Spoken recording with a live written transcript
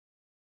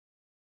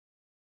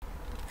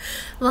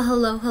Well,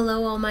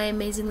 hello, all my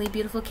amazingly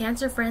beautiful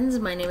Cancer friends.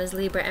 My name is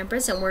Libra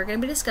Empress, and we're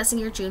going to be discussing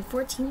your June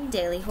 14th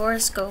daily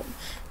horoscope.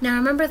 Now,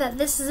 remember that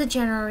this is a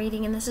general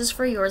reading, and this is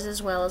for yours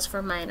as well as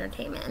for my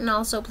entertainment. And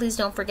also, please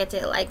don't forget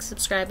to like,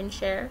 subscribe, and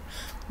share.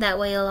 That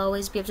way, you'll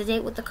always be up to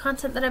date with the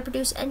content that I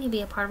produce, and you'll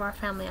be a part of our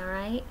family,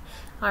 alright?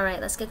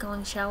 Alright, let's get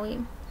going, shall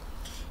we?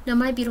 Now,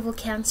 my beautiful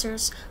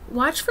Cancers,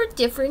 watch for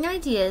differing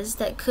ideas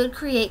that could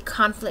create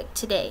conflict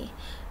today.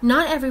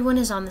 Not everyone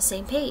is on the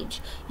same page.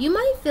 You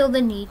might feel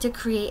the need to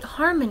create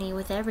harmony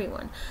with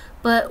everyone,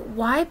 but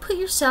why put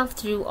yourself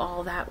through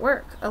all that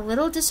work? A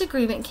little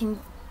disagreement can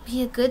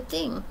be a good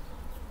thing.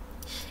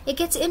 It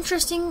gets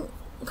interesting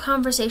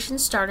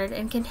conversations started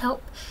and can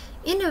help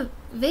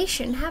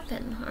innovation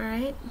happen,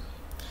 alright?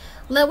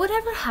 Let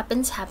whatever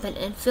happens happen,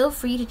 and feel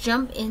free to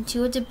jump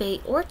into a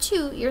debate or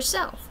two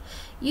yourself.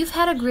 You've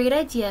had a great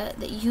idea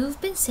that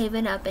you've been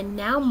saving up, and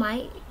now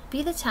might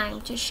be the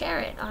time to share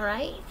it,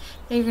 alright?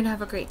 Now you're going to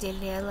have a great day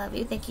today. I love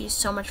you. Thank you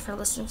so much for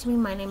listening to me.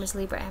 My name is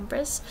Libra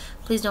Empress.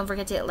 Please don't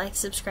forget to hit like,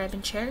 subscribe,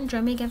 and share, and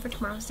join me again for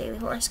tomorrow's daily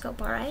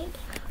horoscope, alright?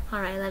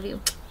 Alright, I love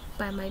you.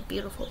 Bye, my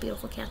beautiful,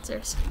 beautiful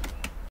Cancers.